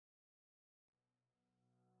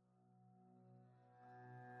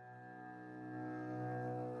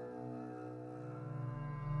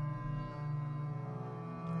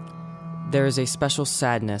There is a special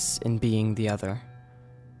sadness in being the other.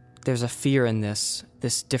 There's a fear in this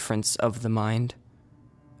difference of the mind.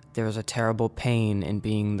 There is a terrible pain in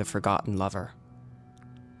being the forgotten lover.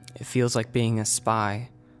 It feels like being a spy,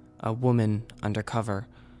 a woman undercover,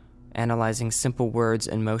 analyzing simple words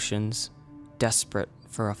and motions, desperate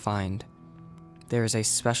for a find. There is a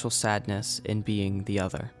special sadness in being the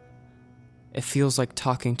other. It feels like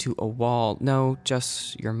talking to a wall. No,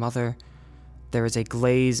 just your mother. There is a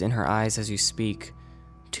glaze in her eyes as you speak.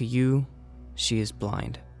 To you, she is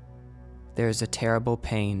blind. There is a terrible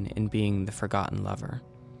pain in being the forgotten lover.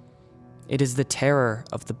 It is the terror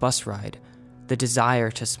of the bus ride, the desire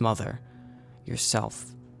to smother yourself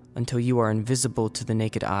until you are invisible to the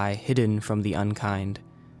naked eye, hidden from the unkind.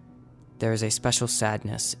 There is a special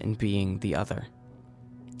sadness in being the other.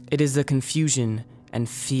 It is the confusion and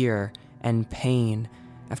fear and pain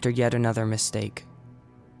after yet another mistake,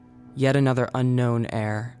 yet another unknown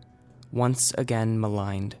heir, once again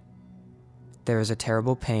maligned. There is a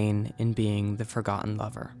terrible pain in being the forgotten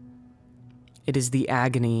lover. It is the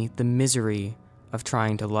agony, the misery of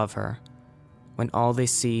trying to love her, when all they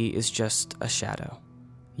see is just a shadow,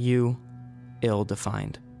 you,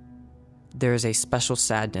 ill-defined. There is a special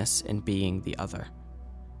sadness in being the other.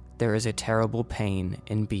 There is a terrible pain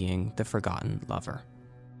in being the forgotten lover.